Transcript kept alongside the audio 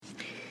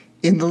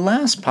In the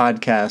last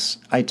podcast,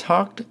 I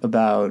talked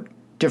about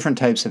different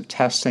types of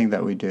testing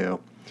that we do,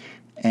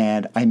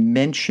 and I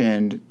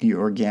mentioned the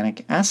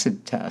organic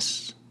acid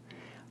tests.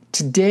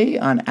 Today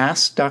on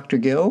Ask Dr.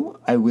 Gill,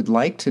 I would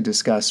like to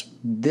discuss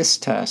this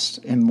test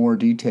in more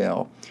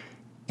detail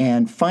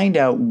and find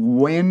out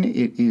when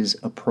it is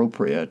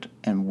appropriate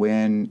and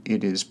when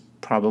it is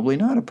probably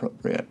not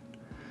appropriate.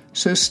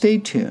 So stay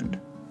tuned.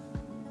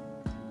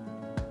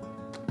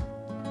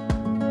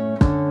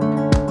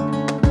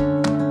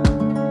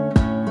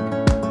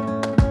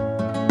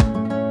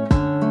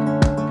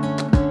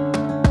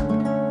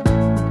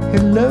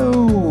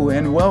 Hello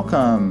and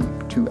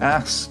welcome to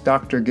Ask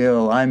Dr.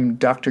 Gill. I'm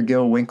Dr.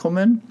 Gill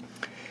Winkleman,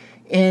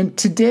 and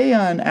today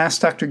on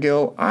Ask Dr.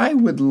 Gill, I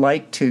would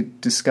like to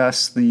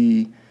discuss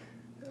the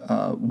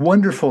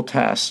wonderful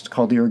test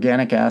called the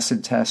organic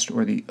acid test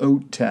or the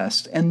OAT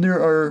test. And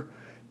there are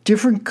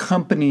different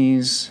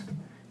companies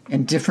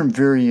and different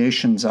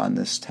variations on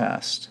this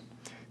test.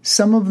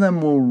 Some of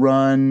them will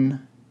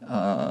run,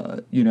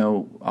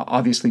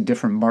 obviously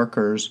different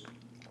markers,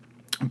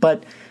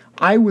 but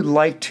I would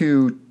like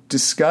to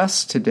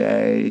discuss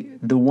today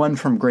the one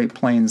from Great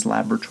Plains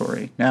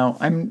Laboratory. Now,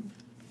 I'm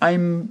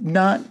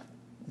not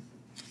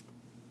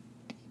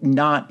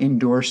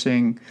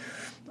endorsing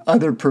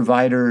other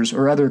providers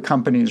or other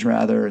companies,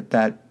 rather,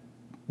 that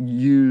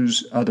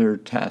use other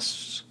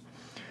tests.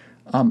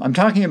 I'm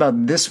talking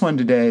about this one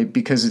today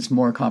because it's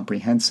more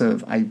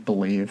comprehensive, I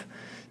believe,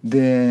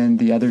 than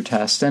the other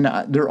tests. And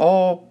they're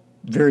all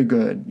very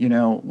good.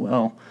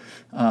 The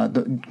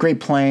Great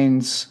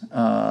Plains,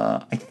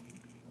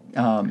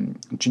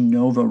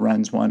 Genova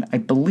runs one. I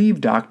believe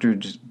Dr.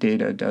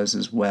 Data does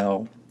as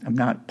well. I'm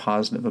not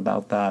positive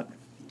about that.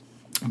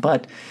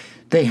 But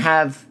they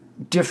have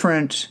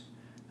different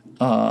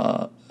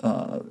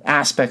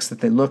aspects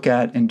that they look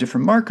at and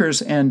different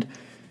markers. And,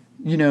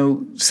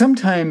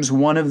 sometimes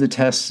one of the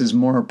tests is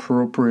more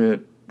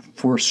appropriate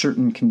for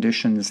certain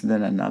conditions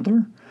than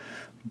another.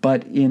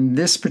 But for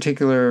this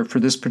particular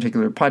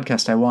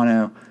podcast, I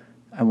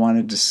want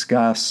to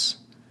discuss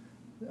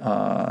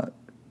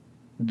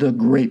the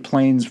Great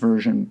Plains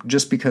version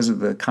just because of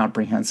the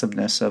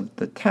comprehensiveness of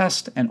the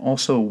test and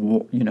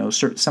also,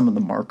 some of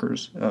the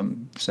markers.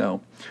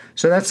 So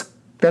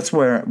that's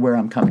where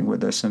I'm coming with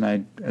this,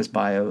 and as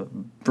by a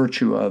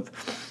virtue of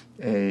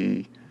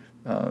a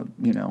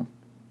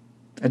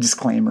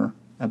disclaimer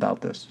about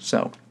this.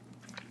 So,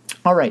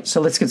 all right, so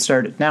let's get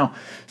started. Now,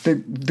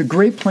 the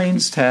Great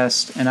Plains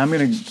test, and I'm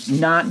going to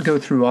not go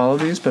through all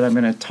of these, but I'm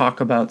going to talk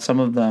about some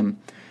of them,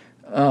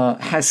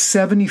 has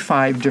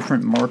 75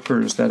 different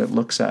markers that it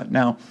looks at.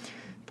 Now,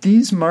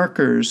 these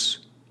markers,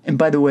 and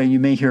by the way, you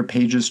may hear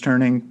pages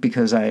turning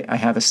because I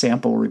have a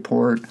sample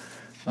report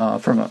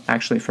from a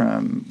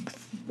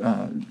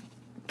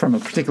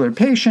particular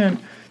patient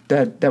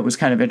that was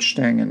kind of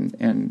interesting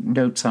and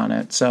notes on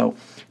it. So,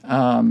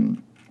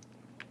 and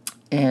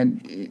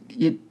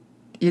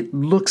it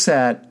looks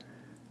at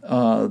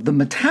the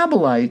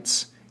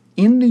metabolites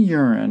in the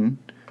urine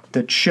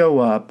that show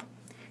up,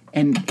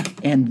 and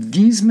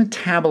these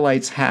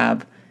metabolites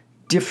have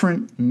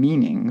different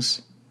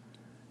meanings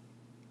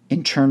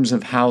in terms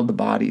of how the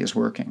body is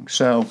working.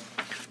 So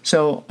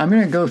I'm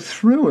going to go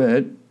through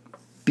it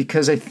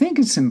because I think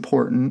it's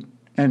important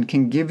and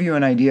can give you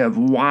an idea of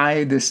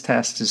why this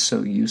test is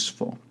so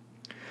useful.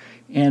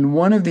 And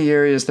one of the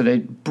areas that I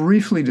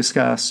briefly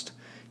discussed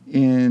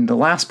in the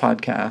last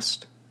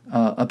podcast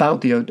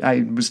about the OAT,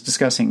 I was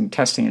discussing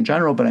testing in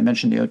general, but I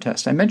mentioned the OAT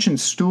test. I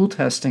mentioned stool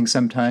testing.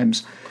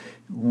 Sometimes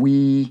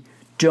we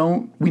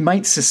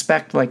might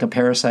suspect like a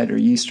parasite or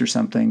yeast or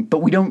something, but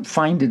we don't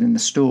find it in the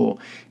stool.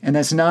 And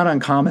that's not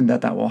uncommon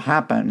that will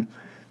happen.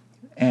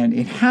 And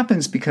it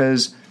happens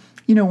because,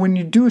 when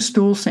you do a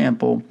stool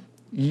sample,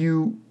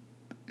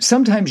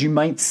 sometimes you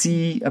might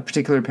see a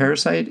particular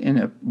parasite in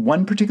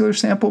one particular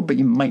sample, but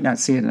you might not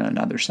see it in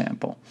another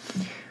sample.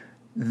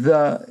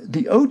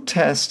 The OAT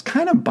test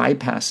kind of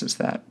bypasses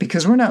that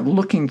because we're not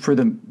looking for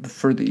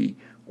the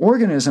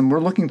organism. We're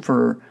looking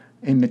for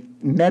a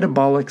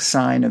metabolic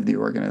sign of the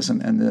organism,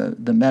 and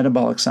the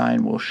metabolic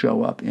sign will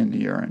show up in the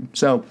urine.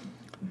 So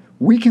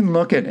we can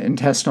look at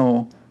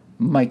intestinal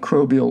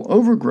microbial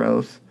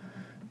overgrowth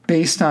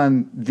based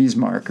on these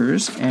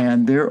markers,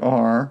 and there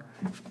are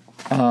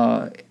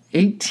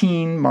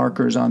 18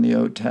 markers on the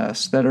OAT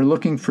test that are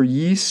looking for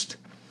yeast,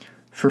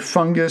 for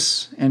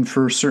fungus, and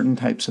for certain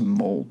types of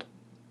mold.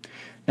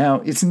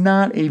 Now, it's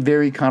not a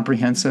very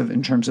comprehensive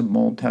in terms of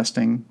mold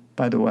testing,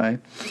 by the way.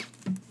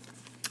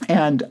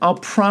 And I'll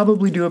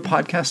probably do a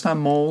podcast on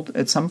mold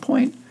at some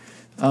point.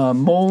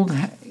 Mold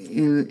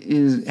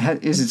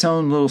is its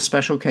own little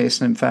special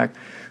case. And in fact,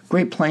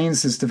 Great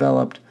Plains has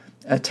developed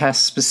a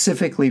test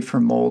specifically for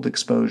mold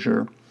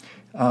exposure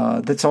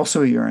that's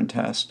also a urine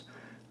test.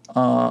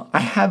 I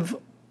have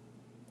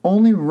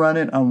only run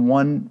it on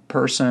one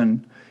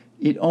person.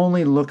 It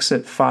only looks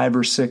at 5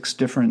 or 6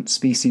 different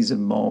species of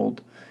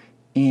mold.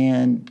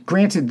 And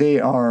granted, they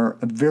are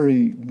a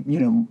very,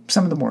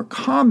 some of the more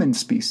common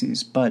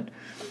species, but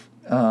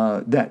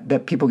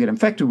that people get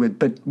infected with,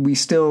 but we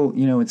still,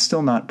 it's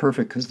still not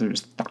perfect because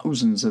there's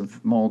thousands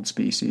of mold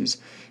species,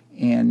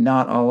 and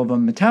not all of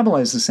them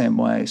metabolize the same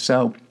way.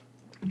 So,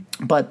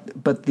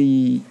 but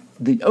the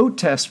oat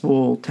test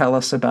will tell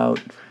us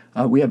about.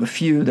 We have a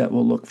few that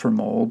will look for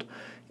mold,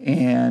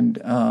 and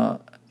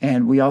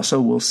we also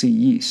will see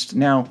yeast.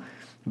 Now,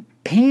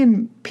 pay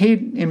in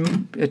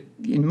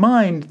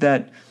mind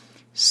that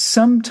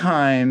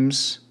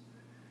sometimes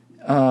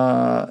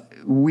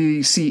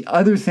we see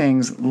other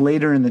things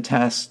later in the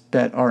test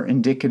that are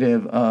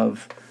indicative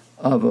of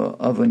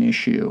an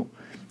issue.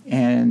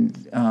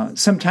 And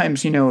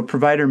sometimes, a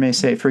provider may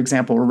say, for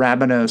example,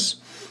 arabinose,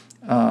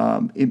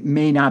 it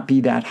may not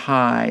be that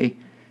high.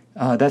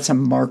 That's a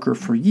marker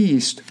for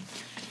yeast.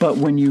 But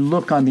when you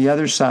look on the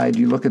other side,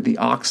 you look at the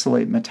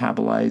oxalate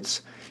metabolites,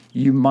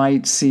 you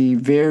might see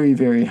very,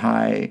 very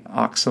high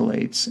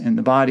oxalates in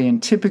the body.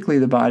 And typically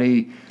the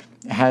body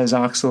has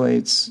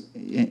oxalates,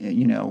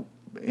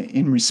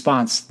 in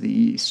response to the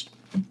yeast.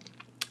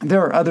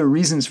 There are other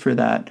reasons for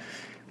that.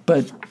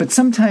 But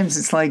sometimes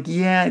it's like,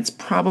 it's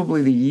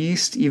probably the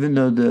yeast, even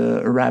though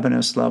the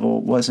arabinose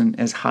level wasn't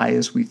as high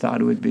as we thought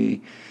it would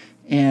be.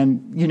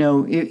 And,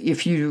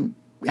 if you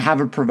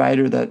have a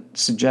provider that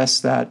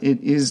suggests that,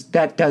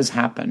 that does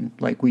happen.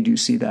 Like, we do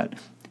see that.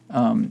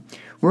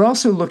 We're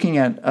also looking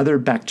at other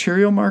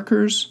bacterial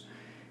markers.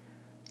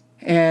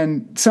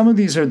 And some of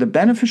these are the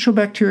beneficial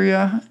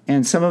bacteria,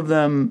 and some of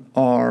them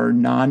are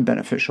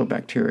non-beneficial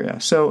bacteria.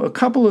 So a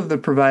couple of the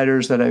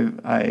providers that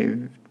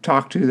I've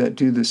talked to that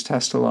do this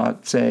test a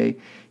lot say,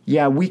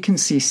 we can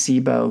see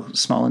SIBO,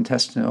 small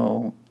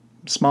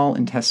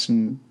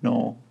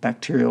intestinal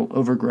bacterial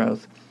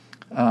overgrowth,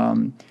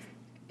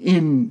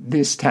 in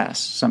this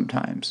test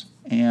sometimes.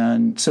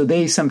 And so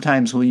they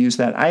sometimes will use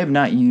that. I have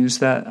not used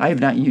that. I have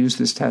not used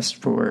this test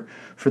for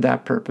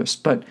that purpose.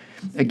 But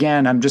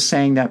again, I'm just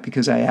saying that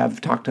because I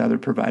have talked to other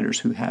providers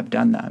who have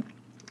done that.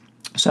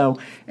 So,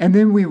 and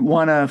then we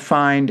want to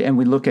find, and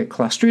we look at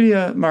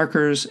Clostridia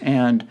markers,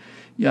 and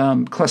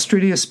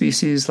Clostridia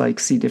species like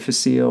C.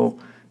 difficile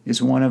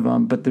is one of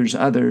them, but there's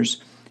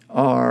others,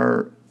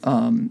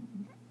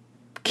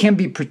 can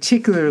be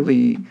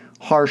particularly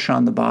harsh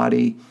on the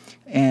body.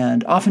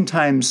 And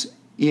oftentimes,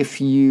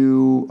 if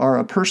you are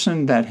a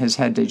person that has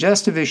had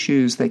digestive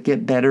issues that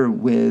get better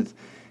with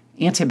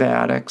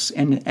antibiotics,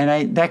 and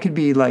that could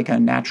be like a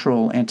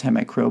natural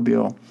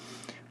antimicrobial,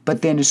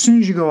 but then as soon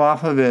as you go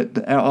off of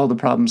it, all the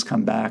problems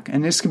come back.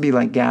 And this could be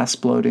like gas,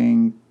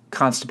 bloating,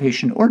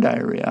 constipation, or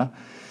diarrhea.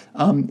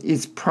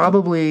 It's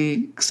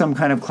probably some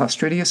kind of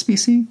Clostridia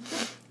species.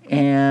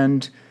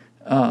 And,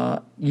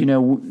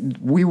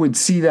 we would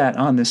see that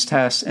on this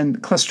test.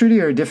 And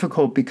Clostridia are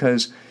difficult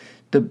because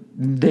the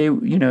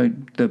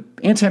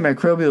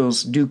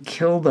antimicrobials do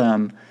kill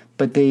them,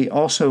 but they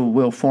also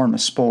will form a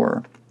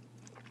spore.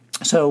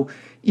 So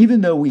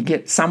even though we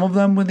get some of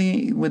them with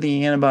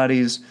the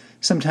antibodies,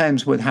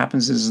 sometimes what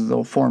happens is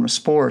they'll form a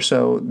spore,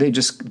 so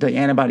the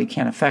antibody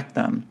can't affect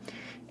them,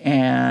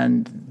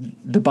 and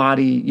the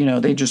body,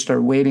 they just are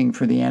waiting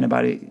for the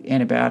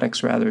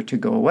antibiotics rather to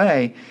go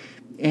away,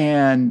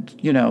 and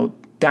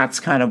that's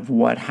kind of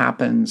what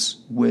happens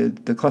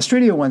with the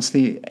Clostridia. Once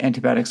the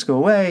antibiotics go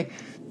away,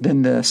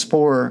 then the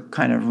spore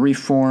kind of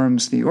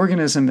reforms the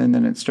organism, and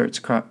then it starts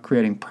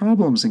creating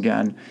problems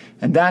again.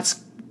 And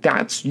that's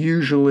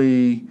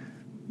usually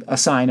a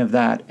sign of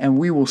that, and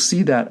we will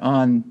see that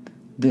on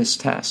this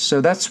test. So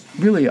that's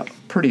really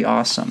pretty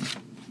awesome.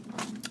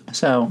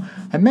 So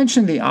I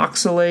mentioned the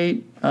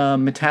oxalate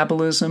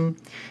metabolism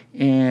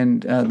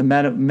and the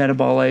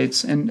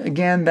metabolites, and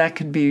again, that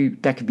could be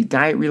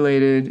diet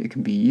related. It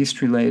can be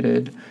yeast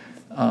related.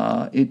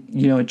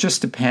 It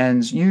just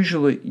depends.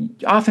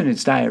 Often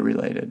it's diet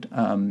related,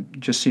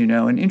 just so you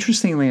know. And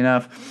interestingly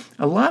enough,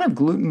 a lot of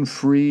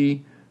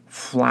gluten-free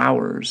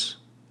flours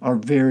are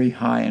very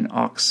high in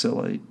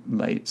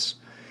oxalates.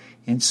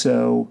 And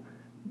so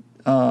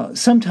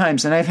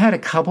sometimes, and I've had a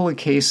couple of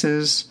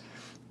cases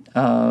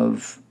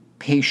of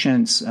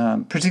patients,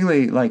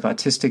 particularly like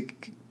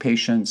autistic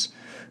patients,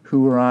 who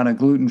were on a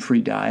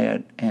gluten-free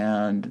diet,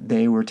 and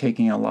they were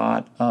taking a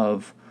lot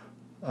of,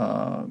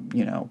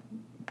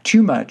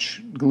 too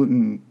much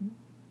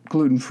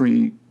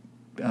gluten-free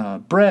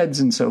breads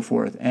and so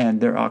forth,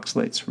 and their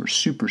oxalates were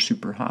super,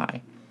 super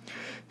high.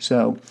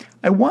 So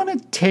I want to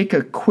take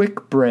a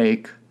quick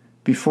break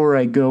before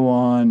I go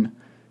on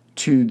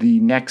to the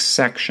next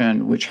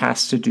section, which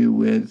has to do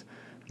with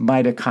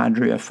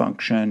mitochondria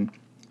function,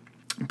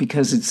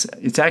 because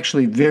it's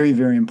actually very,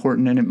 very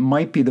important, and it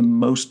might be the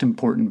most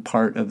important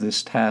part of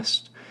this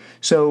test.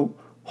 So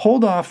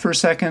hold off for a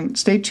second,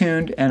 stay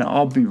tuned, and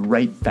I'll be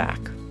right back.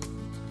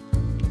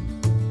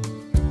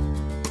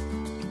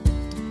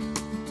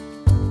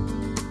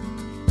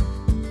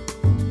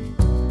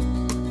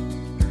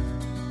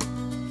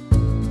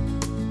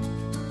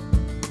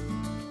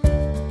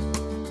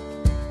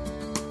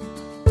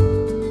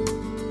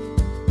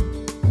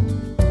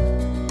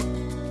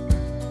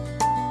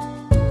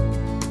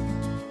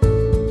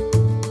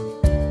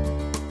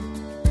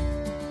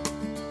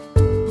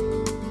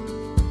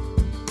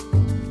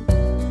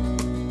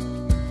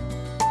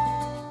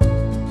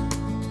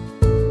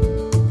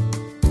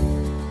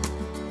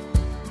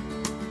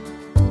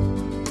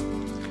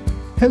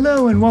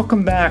 Hello and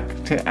welcome back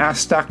to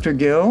Ask Dr.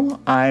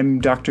 Gill. I'm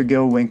Dr.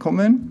 Gill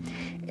Winkleman.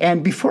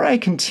 And before I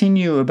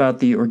continue about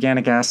the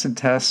organic acid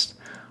test,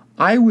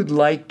 I would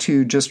like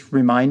to just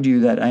remind you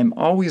that I'm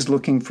always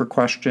looking for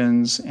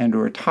questions and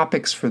or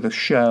topics for the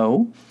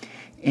show.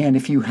 And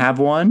if you have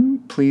one,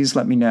 please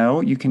let me know.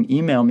 You can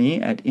email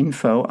me at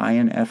info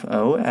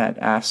at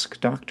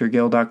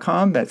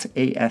askdrgill.com. That's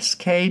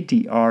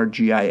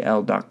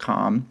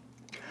askdrgil.com.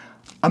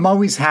 I'm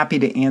always happy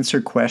to answer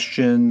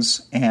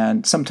questions,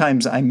 and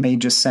sometimes I may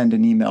just send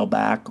an email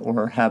back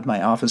or have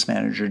my office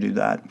manager do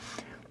that.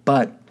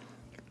 But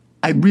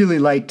I'd really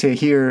like to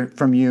hear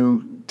from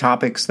you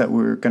topics that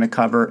we're going to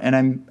cover, and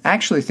I'm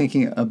actually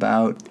thinking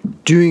about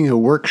doing a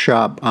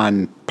workshop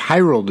on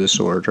pyrrole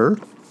disorder.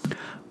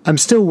 I'm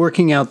still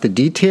working out the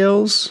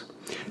details,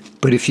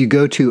 but if you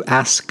go to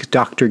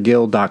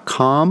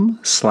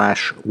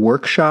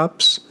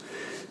askdrgill.com/workshops,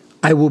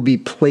 I will be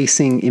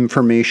placing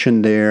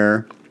information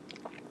there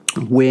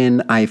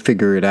when I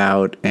figure it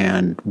out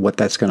and what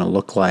that's going to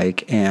look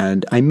like.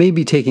 And I may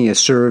be taking a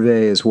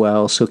survey as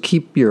well, so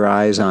keep your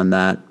eyes on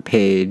that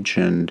page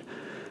and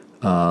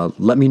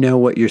let me know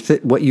what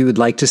what you would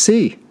like to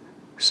see.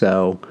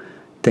 So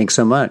thanks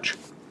so much.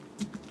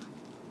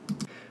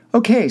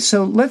 Okay,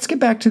 so let's get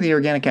back to the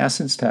organic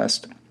acids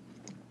test.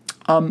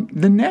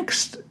 The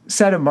next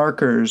set of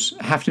markers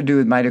have to do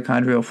with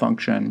mitochondrial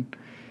function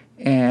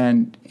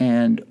and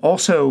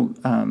also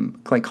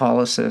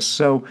glycolysis.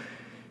 So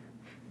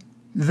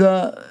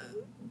the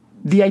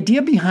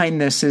idea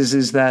behind this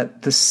is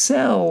that the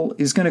cell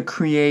is going to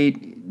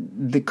create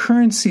the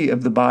currency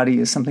of the body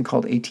is something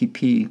called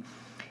ATP.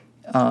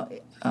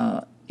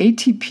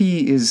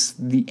 ATP is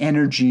the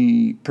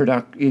energy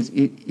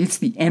it's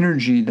the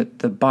energy that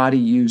the body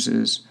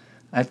uses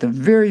at the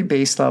very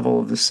base level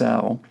of the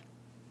cell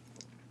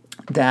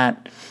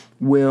that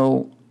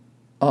will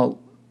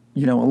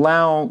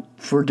allow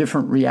for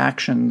different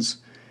reactions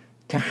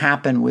to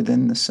happen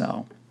within the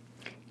cell.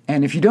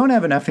 And if you don't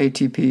have enough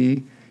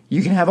ATP,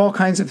 you can have all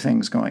kinds of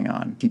things going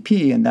on.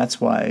 ATP, and that's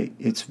why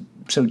it's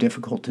so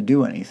difficult to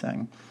do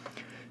anything.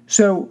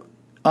 So,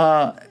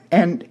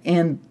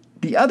 and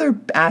the other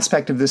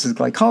aspect of this is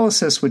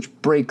glycolysis, which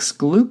breaks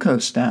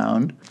glucose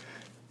down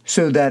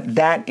so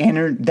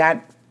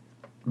that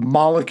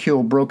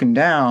molecule broken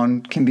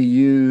down can be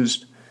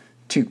used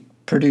to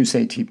produce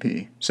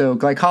ATP. So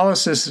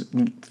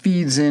glycolysis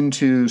feeds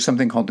into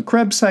something called the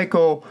Krebs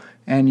cycle,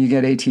 and you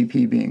get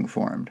ATP being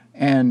formed.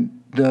 And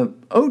the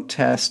OAT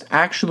test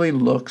actually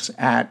looks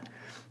at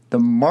the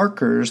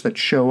markers that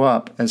show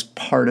up as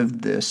part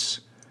of this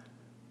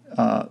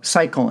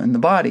cycle in the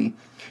body.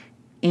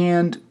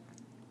 And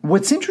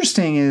what's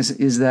interesting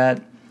is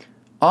that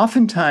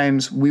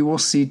oftentimes we will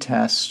see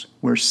tests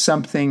where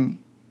something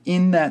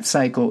in that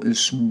cycle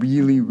is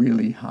really,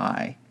 really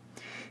high.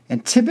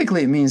 And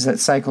typically it means that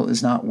cycle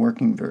is not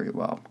working very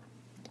well,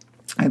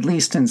 at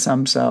least in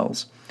some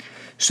cells.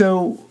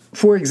 So,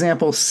 for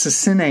example,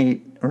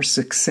 succinate or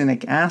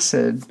succinic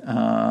acid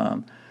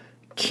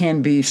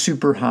can be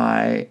super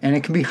high, and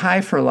it can be high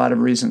for a lot of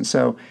reasons.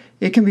 So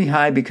it can be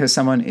high because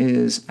someone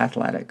is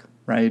athletic,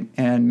 right?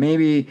 And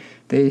maybe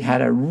they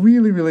had a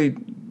really, really,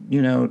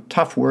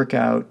 tough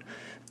workout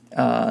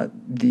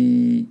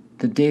the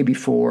day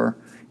before,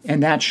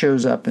 and that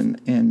shows up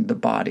in the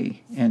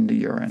body and the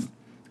urine.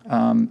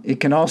 It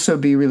can also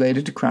be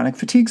related to chronic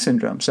fatigue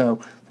syndrome.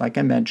 So, like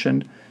I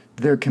mentioned,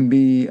 there can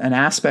be an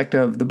aspect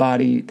of the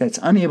body that's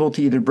unable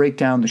to either break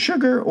down the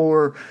sugar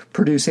or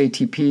produce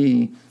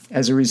ATP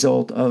as a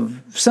result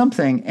of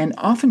something. And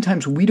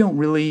oftentimes we don't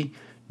really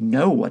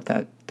know what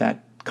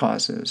that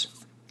causes.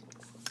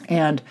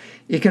 And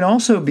it can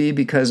also be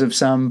because of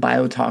some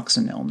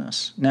biotoxin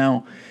illness.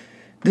 Now,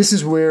 this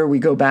is where we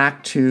go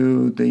back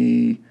to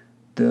the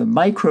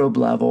microbe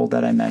level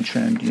that I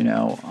mentioned,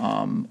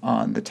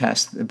 on the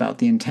test about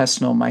the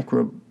intestinal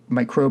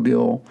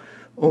microbial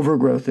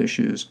overgrowth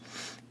issues.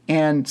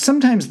 And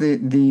sometimes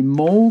the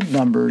mold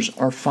numbers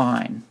are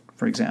fine,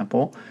 for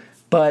example,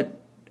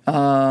 but,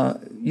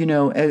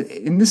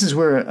 and this is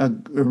where a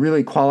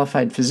really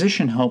qualified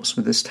physician helps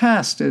with this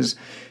test, is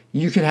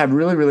you could have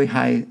really, really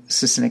high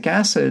succinic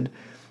acid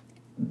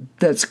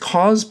that's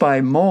caused by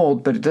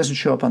mold, but it doesn't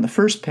show up on the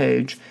first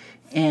page.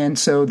 And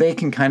so they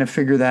can kind of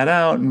figure that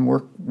out and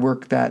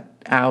work that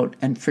out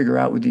and figure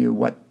out with you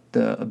what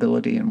the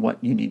ability and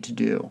what you need to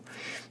do.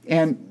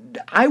 And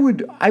I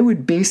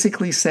would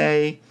basically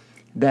say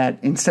that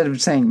instead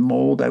of saying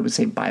mold, I would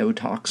say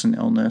biotoxin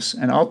illness.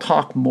 And I'll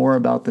talk more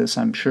about this,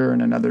 I'm sure,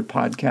 in another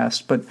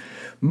podcast. But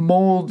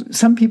mold,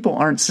 some people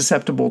aren't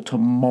susceptible to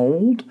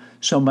mold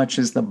so much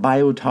as the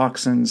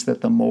biotoxins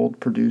that the mold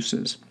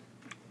produces.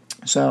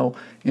 So,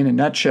 in a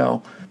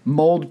nutshell,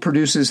 mold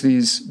produces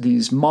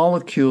these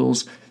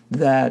molecules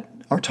that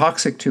are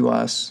toxic to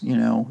us.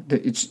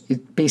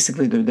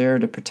 Basically they're there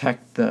to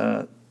protect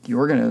the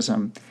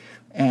organism.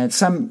 And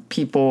some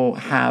people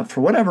have,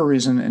 for whatever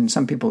reason, and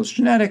some people it's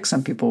genetic,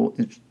 some people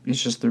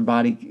it's just their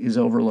body is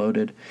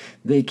overloaded.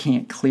 They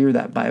can't clear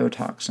that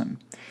biotoxin.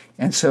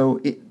 And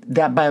so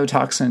that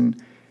biotoxin,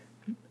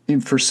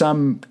 for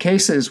some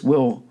cases,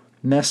 will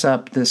mess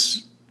up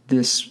this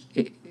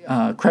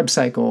Krebs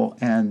cycle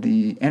and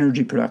the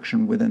energy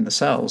production within the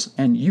cells,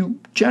 and you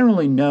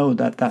generally know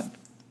that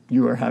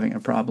you are having a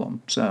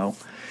problem. So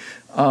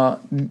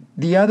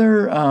the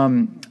other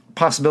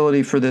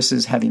possibility for this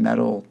is heavy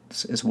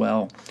metals as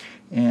well.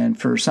 And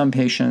for some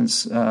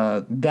patients,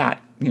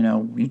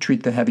 you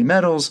treat the heavy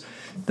metals,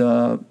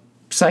 the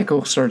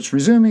cycle starts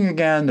resuming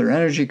again, their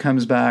energy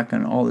comes back,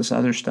 and all this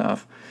other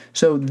stuff.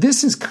 So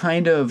this is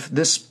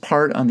this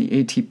part on the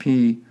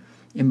ATP,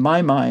 in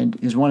my mind,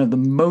 is one of the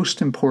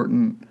most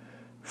important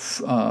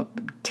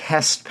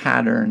test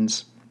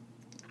patterns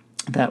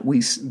that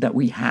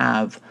we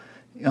have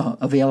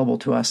available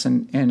to us,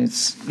 and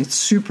it's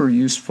super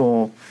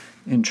useful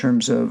in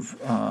terms of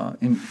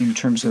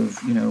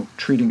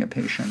treating a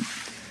patient.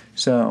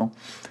 So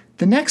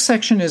the next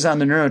section is on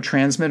the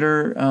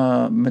neurotransmitter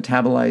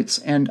metabolites,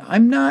 and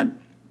I'm not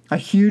a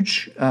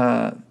huge.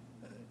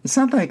 It's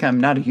not like I'm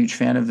not a huge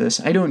fan of this.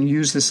 I don't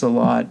use this a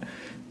lot,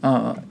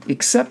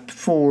 except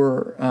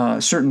for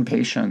certain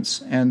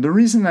patients. And the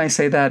reason I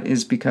say that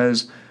is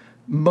because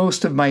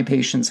most of my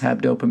patients have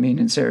dopamine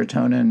and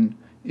serotonin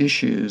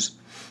issues.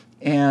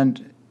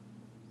 And,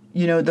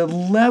 the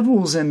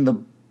levels in the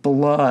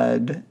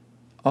blood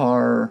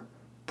are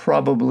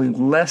probably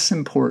less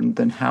important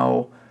than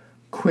how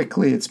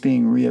quickly it's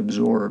being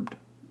reabsorbed.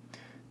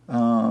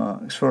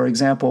 For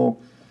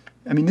example,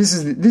 this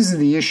is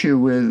the issue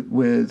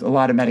with a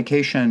lot of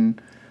medication.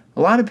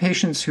 A lot of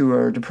patients who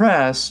are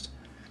depressed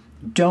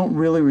don't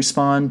really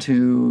respond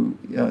to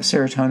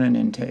serotonin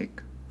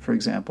intake, for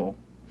example.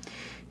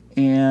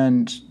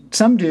 And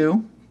some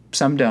do,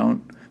 some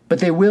don't, but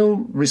they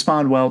will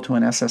respond well to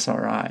an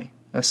SSRI,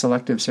 a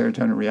selective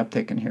serotonin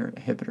reuptake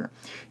inhibitor.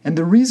 And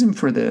the reason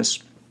for this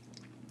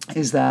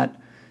is that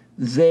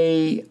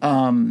they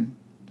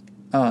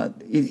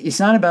it's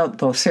not about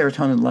the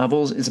serotonin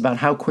levels, it's about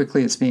how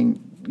quickly it's being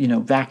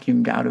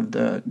vacuumed out of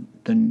the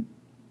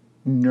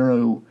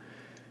neuro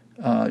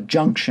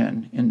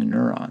junction in the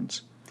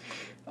neurons.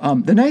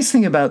 The nice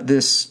thing about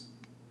this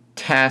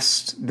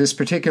test, this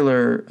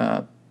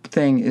particular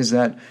thing, is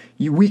that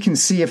we can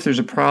see if there's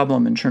a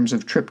problem in terms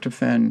of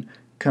tryptophan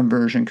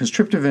conversion, because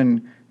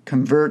tryptophan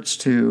converts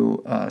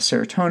to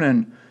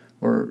serotonin,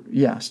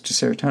 to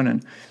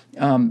serotonin.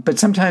 But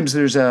sometimes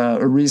there's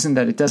a reason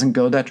that it doesn't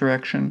go that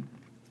direction.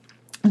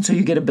 And so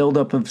you get a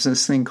buildup of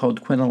this thing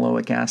called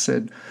quinaloic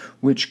acid,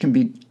 which can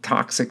be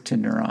toxic to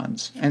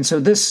neurons. And so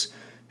this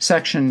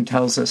section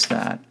tells us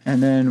that.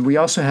 And then we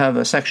also have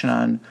a section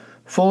on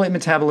folate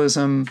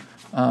metabolism.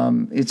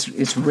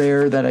 It's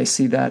rare that I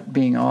see that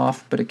being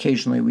off, but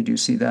occasionally we do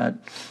see that.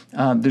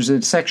 There's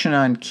a section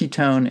on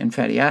ketone and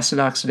fatty acid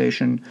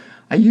oxidation.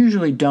 I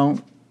usually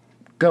don't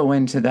go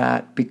into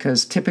that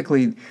because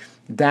typically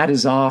that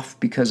is off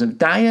because of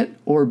diet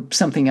or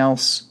something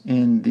else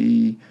in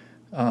the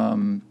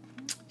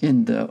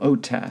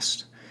OAT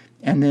test.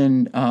 And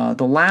then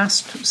the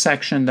last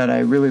section that I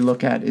really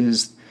look at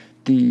is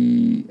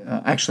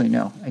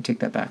I take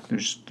that back.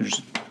 There's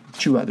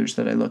two others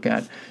that I look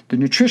at. The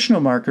nutritional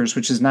markers,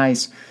 which is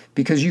nice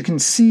because you can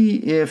see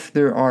if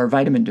there are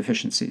vitamin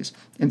deficiencies.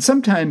 And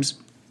sometimes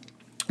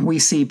we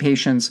see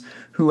patients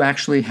who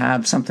actually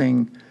have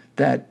something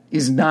that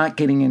is not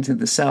getting into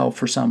the cell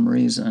for some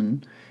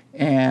reason,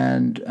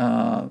 and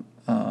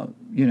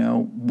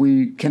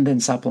we can then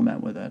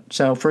supplement with it.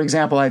 So, for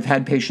example, I've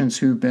had patients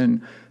who've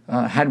been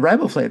had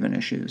riboflavin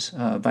issues,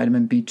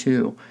 vitamin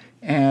B2,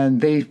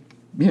 and they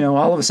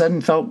all of a sudden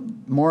felt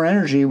more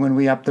energy when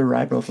we upped their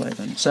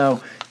riboflavin.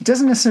 So it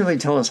doesn't necessarily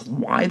tell us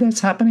why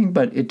that's happening,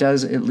 but it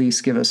does at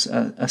least give us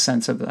a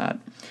sense of that.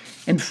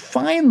 And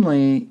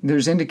finally,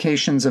 there's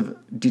indications of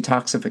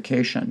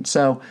detoxification.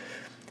 So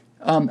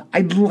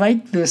I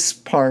like this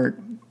part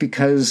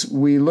because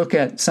we look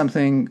at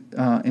something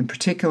in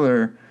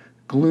particular,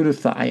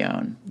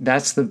 glutathione.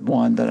 That's the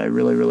one that I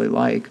really, really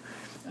like.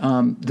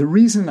 The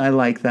reason I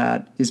like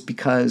that is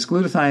because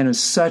glutathione is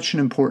such an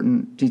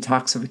important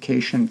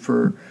detoxification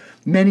for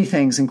many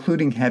things,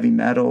 including heavy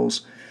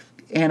metals.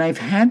 And I've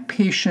had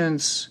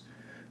patients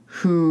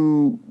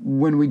who,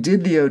 when we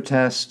did the OAT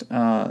test,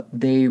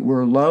 they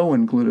were low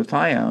in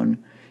glutathione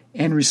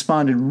and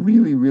responded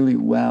really, really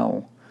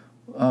well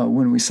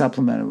when we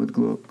supplemented with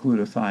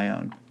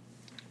glutathione.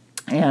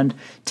 And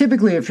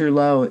typically, if you're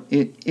low,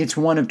 it's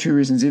one of two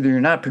reasons: either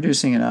you're not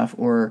producing enough,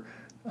 or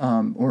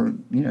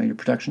your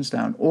production's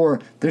down, or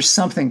there's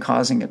something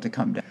causing it to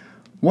come down.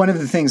 One of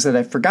the things that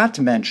I forgot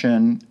to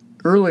mention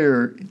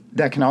earlier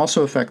that can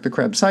also affect the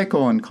Krebs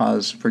cycle and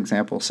cause, for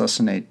example,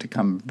 succinate to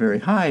come very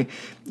high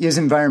is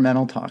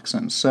environmental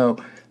toxins. So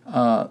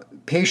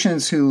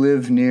patients who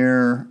live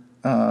near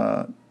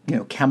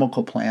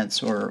chemical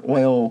plants or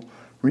oil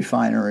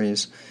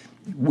refineries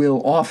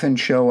will often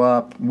show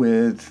up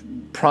with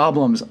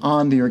problems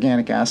on the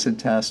organic acid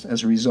test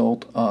as a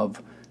result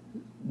of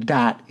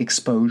that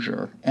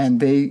exposure,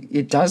 and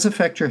it does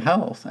affect your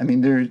health. I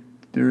mean, it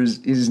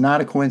is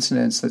not a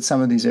coincidence that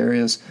some of these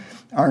areas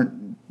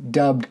aren't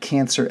dubbed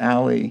Cancer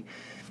Alley.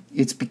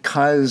 It's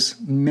because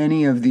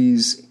many of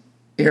these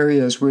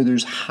areas where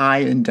there's high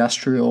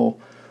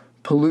industrial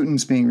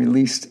pollutants being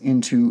released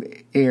into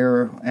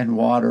air and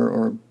water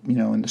or,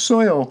 in the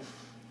soil,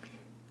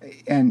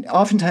 and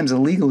oftentimes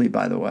illegally,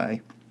 by the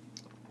way,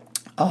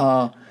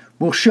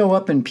 will show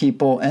up in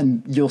people,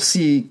 and you'll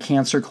see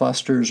cancer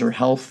clusters or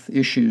health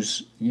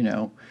issues,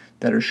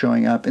 that are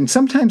showing up. And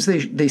sometimes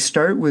they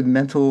start with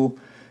mental,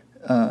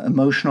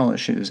 emotional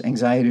issues,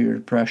 anxiety or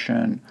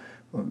depression,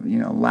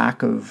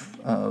 lack of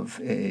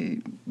a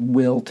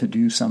will to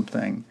do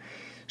something.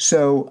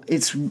 So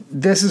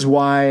this is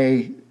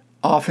why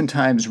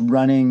oftentimes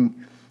running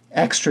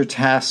extra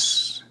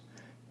tests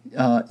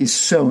is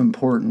so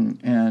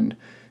important. And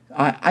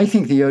I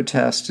think the O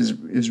test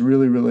is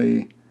really,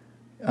 really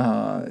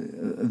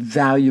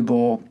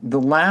valuable.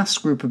 The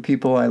last group of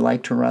people I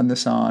like to run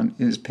this on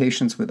is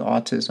patients with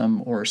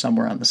autism or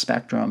somewhere on the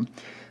spectrum.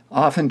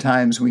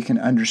 Oftentimes we can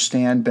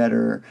understand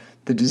better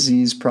the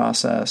disease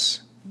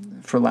process,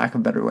 for lack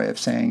of a better way of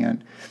saying it,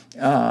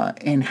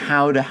 and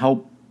how to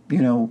help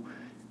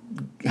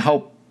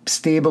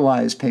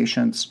stabilize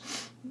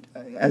patients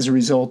as a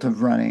result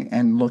of running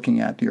and looking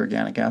at the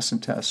organic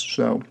acid test.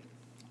 So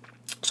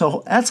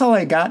that's all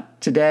I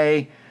got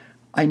today.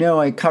 I know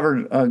I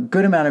covered a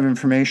good amount of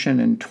information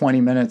in 20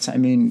 minutes. I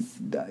mean,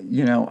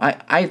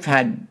 I've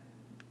had,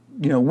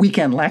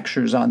 weekend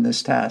lectures on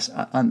this test,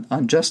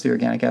 on just the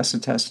organic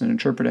acid test and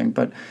interpreting,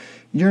 but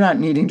you're not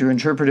needing to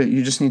interpret it.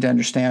 You just need to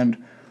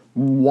understand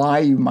why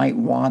you might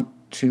want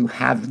to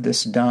have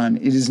this done.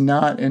 It is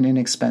not an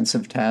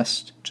inexpensive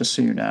test, just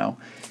so you know.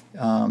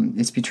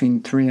 It's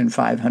between $300 and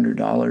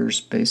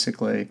 $500,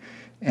 basically.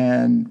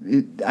 And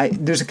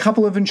there's a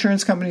couple of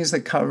insurance companies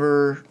that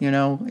cover,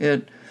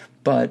 it,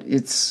 but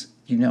it's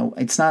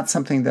not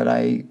something that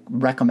I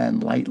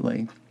recommend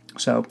lightly.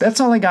 So that's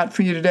all I got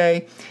for you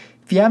today.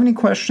 If you have any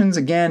questions,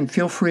 again,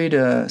 feel free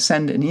to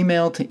send an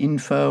email to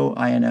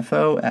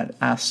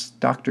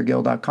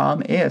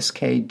info@askdrgill.com,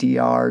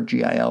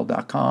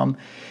 askdrgil.com.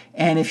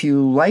 And if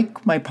you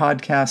like my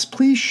podcast,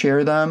 please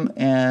share them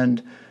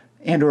and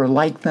or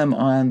like them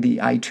on the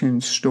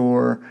iTunes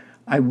store.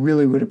 I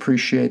really would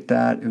appreciate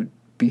that. It would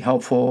be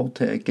helpful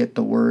to get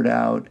the word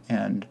out,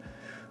 and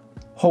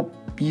hope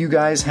you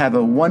guys have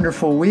a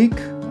wonderful week.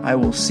 I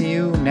will see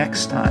you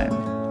next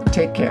time.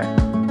 Take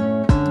care.